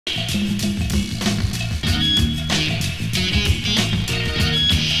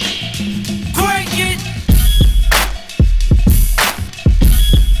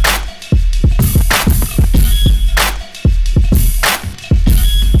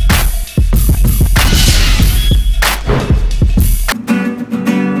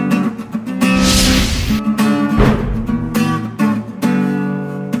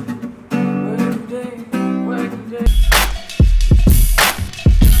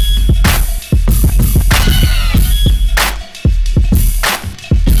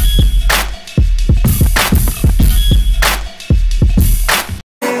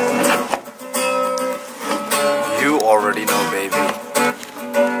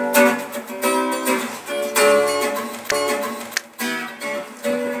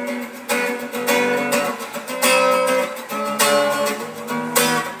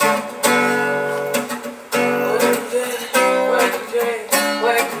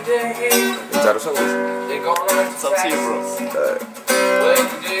Gitarre solos. It's up to you, bro.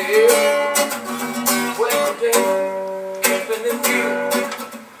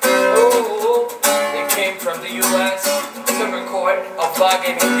 It came from the US to record a vlog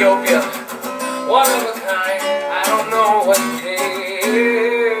in Ethiopia. One of a kind, I don't know what it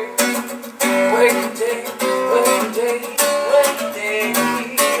is. Wayygude,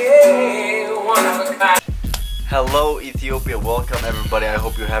 one of a kind. Hello Ethiopia, welcome everybody. I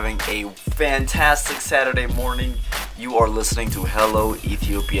hope you're having a fantastic Saturday morning. You are listening to Hello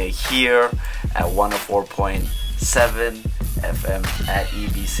Ethiopia here at 104.7 FM at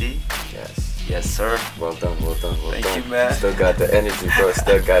EBC. Yes sir. Well done. Thank you, man. Still got the energy, bro.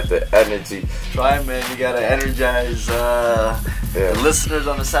 Still got the energy. Try, man. You gotta energize the listeners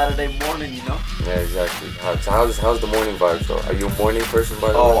on a Saturday morning, you know? Yeah, exactly. How's the morning vibe, though? Are you a morning person,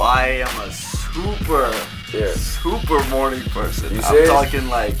 by the way? Oh, I am a super morning person. I'm talking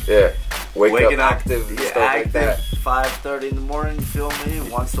like waking up active and stuff like that. 5:30 in the morning, you feel me?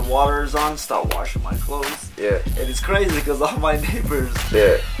 Once the water is on, start washing my clothes. Yeah. And it's crazy because all my neighbors,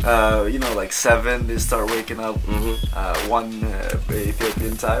 you know, like 7, they start waking up. One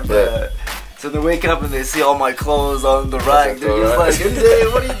Ethiopian time. So they wake up and they see all my clothes on the rack. They're just like, hey,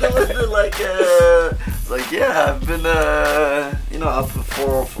 what are you doing? They're like, yeah, I've been, you know, up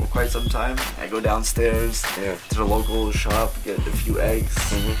for quite some time. I go downstairs to the local shop, get a few eggs,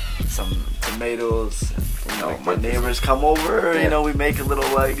 some tomatoes. You know, my neighbors come over. You know, we make a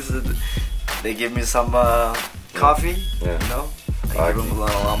little eggs. They give me some coffee. You know, I give them a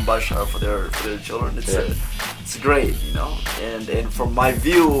little Habesha for their children. It's great, you know, and from my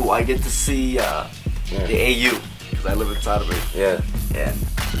view, I get to see the AU because I live inside of it. And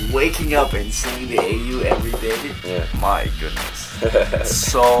waking up and seeing the AU every day, my goodness, it's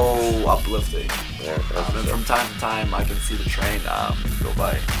so uplifting. And from time to time, I can see the train go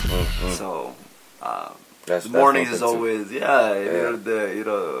by. So the mornings is always, you know,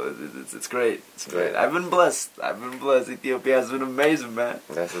 it's great. It's great. I've been blessed. Ethiopia has been amazing, man.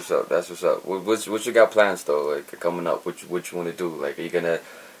 That's what's up. What you got plans though? Like coming up, what you want to do? Like, are you gonna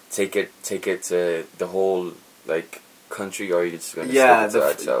take it to the whole like country, or are you just gonna stick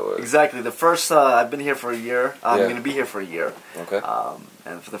it to exactly. The first, I've been here for a year. I'm gonna be here for a year. Okay.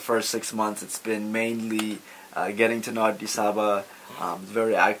 And for the first 6 months, it's been mainly getting to know Addis Ababa. It's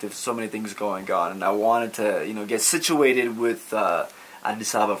very active, so many things going on, and I wanted to, you know, get situated with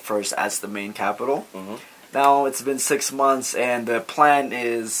Addis Ababa first as the main capital. Now it's been 6 months, and the plan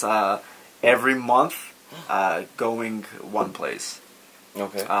is every month going one place.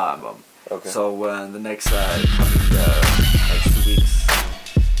 Okay. So in the next coming next 2 weeks,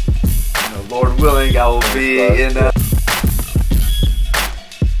 you know, Lord willing, I will be in.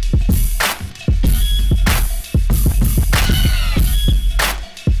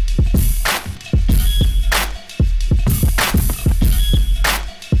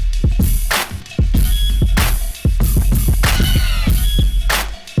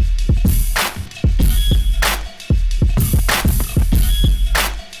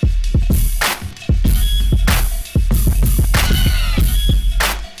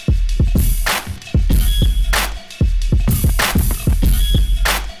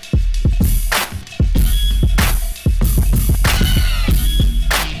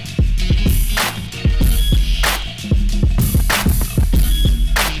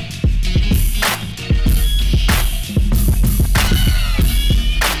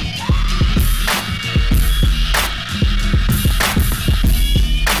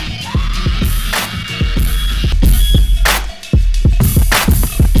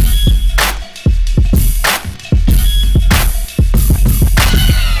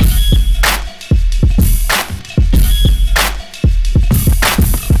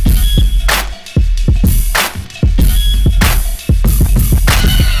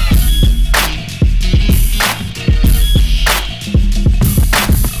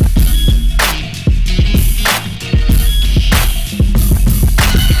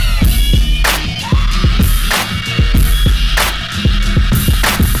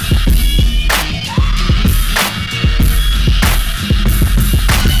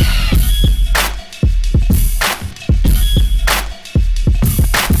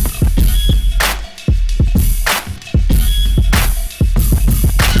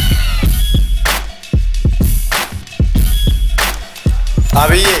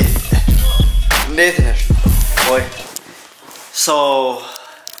 So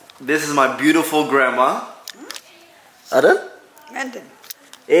this is my beautiful grandma. Ada? Ada.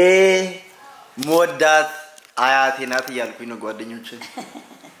 Modat ayati nati yalkuኝ ነው ጓደኞቼ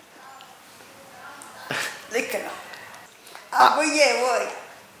ልክ ነው አቡዬ ወይ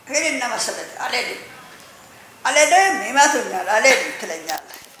ምንድነው መሰለህ አልሄድም ይመቱኛል አልሄድም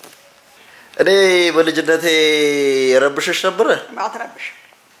ትለኛለህ እኔ በልጅነቴ ረብሽሽ ነበር ማትረብሽ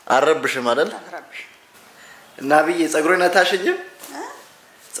አረብሽም አይደል አትረብሽ እና ብዬ ጸጉሬን አታሽኝም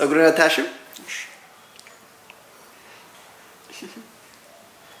ጸጉሬን አታሽም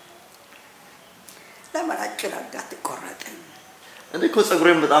ለምን አጭር አጋት ቆረጠ እኔ እኮ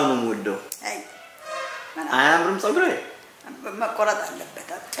ጸጉሬን በጣም ነው የምወደው አይ አያምርም ጸጉሬ መቆረጥ አለበት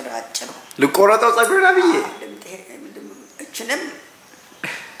አጭር ልቆረጠው ጸጉሬን አብዬ እችንም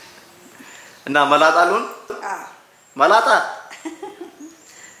እና መላጣሉን መላጣ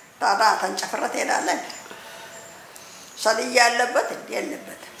ታዳ ተንጨፍረት ሄዳለን ሰልያ ያለበት እንዴ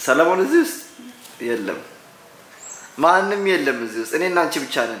ያለበት ሰለሞን እዚህ ውስጥ የለም ማንንም የለም እዚህ ውስጥ እኔና አንቺ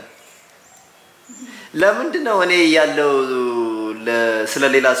ብቻ ነን ለምንድን ነው እኔ ያለው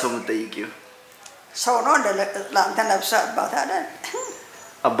ስለሌላ ሰው የምትጠይቂው ሰው ነው ለአንተ ነፍስ አባት አይደል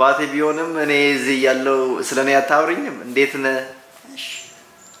አባቴ ቢሆንም እኔ እዚህ ያለው ስለኔ አታውሪኝም እንዴት ነህ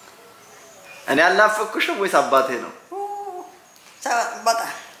እኔ አልናፈቅኩሽም ወይስ አባቴ ነው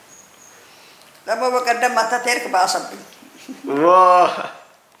በጣም ለማ በቀደም አታተርክ ባሰብኝ ዋ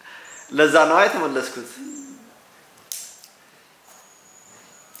ለዛ ነው አይተመለስኩት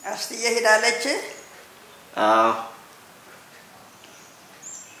አስቲየ ሄዳለች አዎ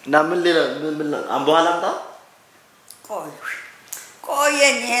እና ምን ሌላ ምን አንበኋላ አምጣ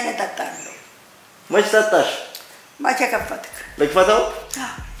ቆየኝ ይሄን ተጣጣለሁ መች ተጣጣሽ መቼ ከፈትክ ልክፈተው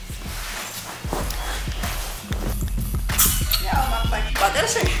ያው ማባይ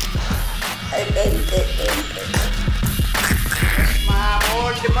ባደርሽ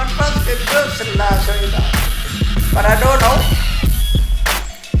ማሞል መንፈስ ቅዱስ ስላሴ ይላል በረዶ ነው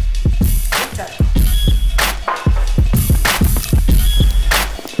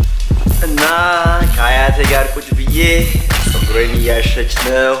እና ከአያቴ ጋር ቁጭ ብዬ ጸጉሬን እያሸች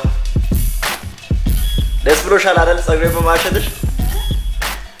ነው ደስ ብሎሻል አይደል ጸጉሬን በማሸትሽ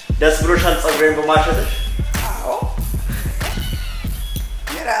ደስ ብሎሻል ጸጉሬን በማሸትሽ አዎ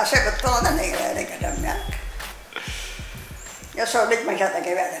የራሴ በተወነ ነገር ቀደም ያልክ የሰው ልጅ መሻት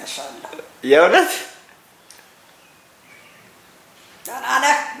ገበያ ደርሷል የእውነት ዳናነ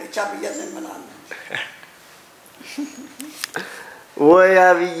ብቻ ብየዝም ምናምን ወይ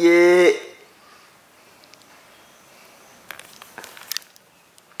አብዬ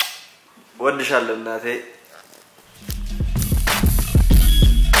ወድሻለሁ እናቴ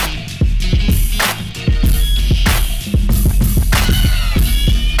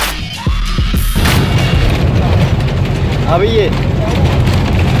አብዬ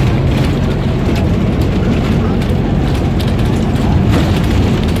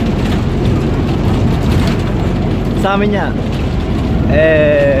ሳምኛ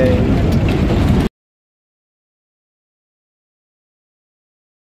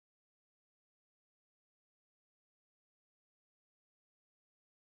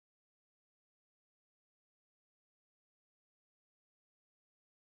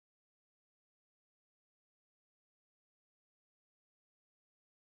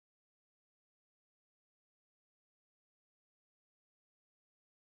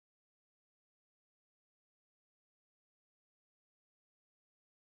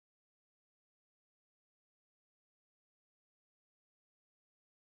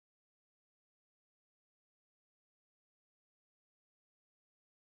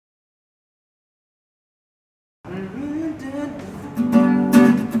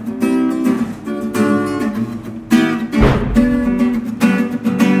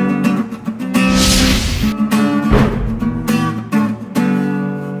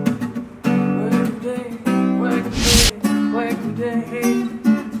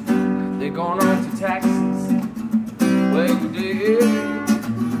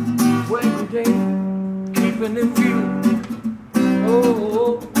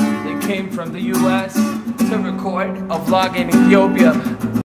From the US to record a vlog in Ethiopia.